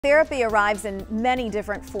Therapy arrives in many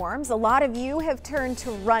different forms. A lot of you have turned to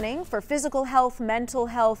running for physical health, mental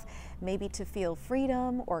health, maybe to feel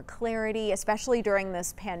freedom or clarity, especially during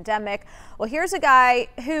this pandemic. Well, here's a guy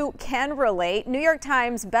who can relate. New York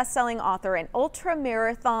Times bestselling author and ultra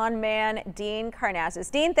marathon man, Dean Karnazes.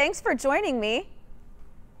 Dean, thanks for joining me.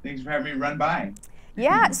 Thanks for having me run by.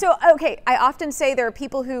 Yeah, so, okay, I often say there are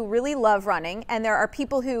people who really love running and there are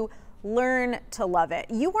people who learn to love it.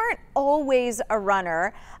 You weren't always a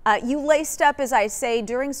runner. You laced up, as I say,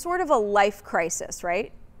 during sort of a life crisis,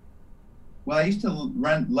 right? Well, I used to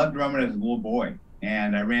loved running as a little boy,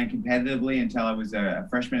 and I ran competitively until I was a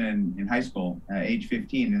freshman in high school, age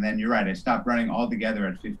 15. And then you're right, I stopped running altogether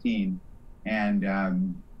at 15,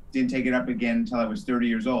 and didn't take it up again until I was 30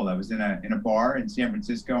 years old. I was in a bar in San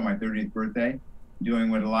Francisco on my 30th birthday, doing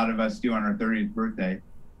what a lot of us do on our 30th birthday.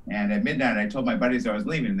 And at midnight, I told my buddies I was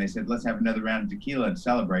leaving, and they said, let's have another round of tequila to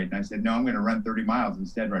celebrate. And I said, no, I'm going to run 30 miles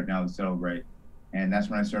instead right now to celebrate. And that's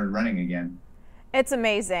when I started running again. It's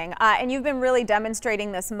amazing. And you've been really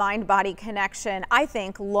demonstrating this mind-body connection, I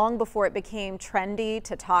think, long before it became trendy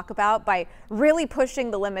to talk about by really pushing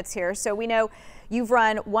the limits here. So we know you've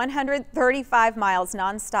run 135 miles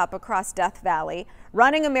nonstop across Death Valley,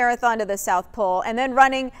 running a marathon to the South Pole, and then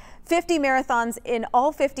running 50 marathons in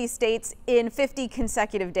all 50 states in 50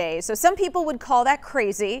 consecutive days. So some people would call that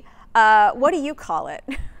crazy. What do you call it?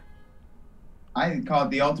 I call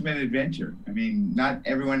it the ultimate adventure. I mean, not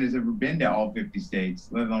everyone has ever been to all 50 states,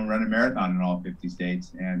 let alone run a marathon in all 50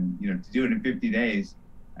 states. And, you know, to do it in 50 days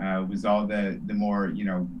was all the more,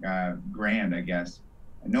 grand, I guess.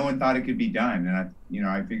 And no one thought it could be done. And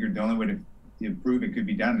I figured the only way to prove it could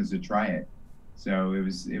be done is to try it. So it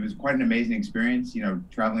was quite an amazing experience,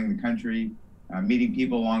 traveling the country, meeting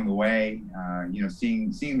people along the way,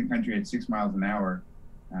 seeing the country at 6 miles an hour.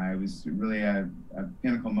 It was really a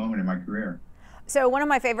pinnacle moment in my career. So one of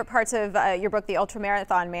my favorite parts of your book, The Ultra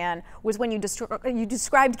Marathon Man, was when you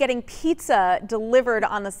described getting pizza delivered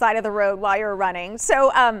on the side of the road while you're running.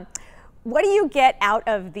 So what do you get out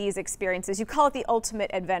of these experiences? You call it the ultimate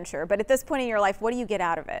adventure, but at this point in your life, what do you get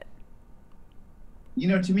out of it?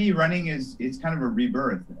 To me, running it's kind of a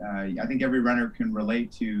rebirth. I think every runner can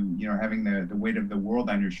relate to, having the weight of the world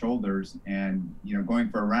on your shoulders and, going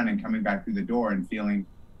for a run and coming back through the door and feeling,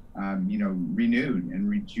 renewed and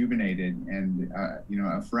rejuvenated and,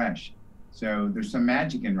 afresh. So there's some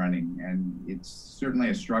magic in running, and it's certainly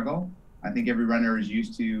a struggle. I think every runner is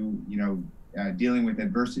used to, dealing with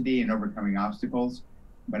adversity and overcoming obstacles.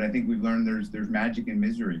 But I think we've learned there's magic in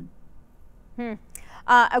misery.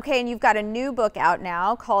 Okay, and you've got a new book out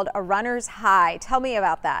now called A Runner's High. Tell me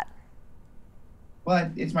about that.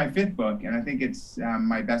 Well, it's my 5th book, and I think it's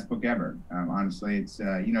my best book ever. Honestly, it's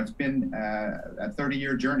been a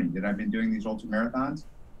 30-year journey that I've been doing these ultra marathons,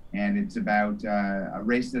 and it's about a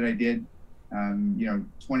race that I did,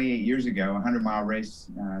 28 years ago, a 100-mile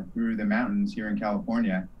race through the mountains here in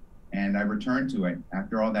California, and I returned to it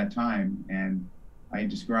after all that time, and I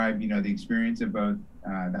describe, the experience of both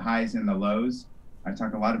the highs and the lows. I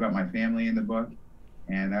talk a lot about my family in the book,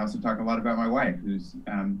 and I also talk a lot about my wife, who's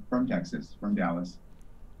from Texas, from Dallas.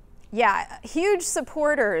 Yeah, huge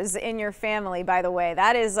supporters in your family, by the way.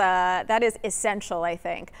 That is essential, I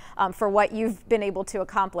think, for what you've been able to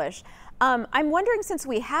accomplish. I'm wondering, since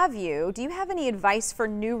we have you, do you have any advice for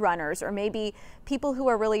new runners or maybe people who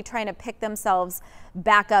are really trying to pick themselves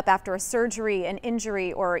back up after a surgery, an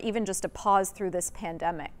injury, or even just a pause through this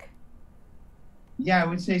pandemic? Yeah, I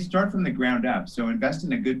would say start from the ground up. So invest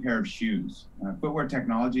in a good pair of shoes. Footwear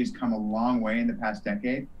technology has come a long way in the past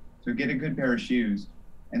decade. So get a good pair of shoes.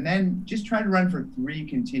 And then just try to run for 3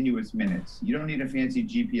 continuous minutes. You don't need a fancy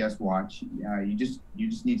GPS watch. You just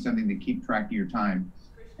need something to keep track of your time.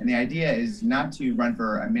 And the idea is not to run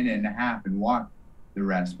for a minute and a half and walk the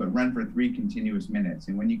rest, but run for 3 continuous minutes.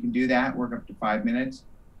 And when you can do that, work up to 5 minutes,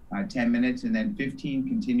 10 minutes, and then 15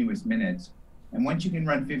 continuous minutes. And once you can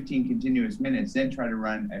run 15 continuous minutes, then try to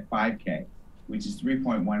run a 5K, which is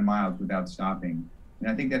 3.1 miles without stopping. And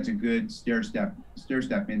I think that's a good stair step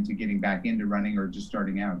into getting back into running or just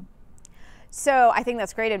starting out. So I think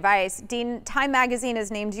that's great advice. Dean, Time Magazine has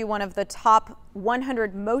named you one of the top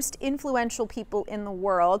 100 most influential people in the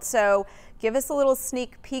world. So give us a little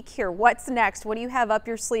sneak peek here. What's next? What do you have up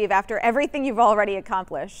your sleeve after everything you've already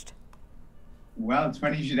accomplished? Well, it's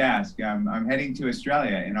funny you should ask. I'm heading to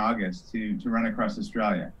Australia in August to run across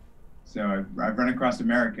Australia. So I've run across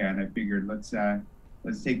America, and I figured let's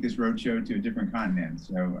take this roadshow to a different continent.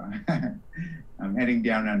 So I'm heading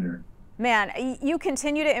down under. Man, you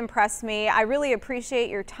continue to impress me. I really appreciate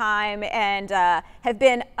your time and have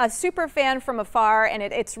been a super fan from afar, and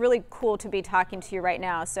it's really cool to be talking to you right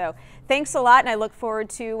now. So thanks a lot, and I look forward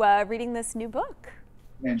to reading this new book.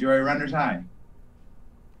 Enjoy Runner's High.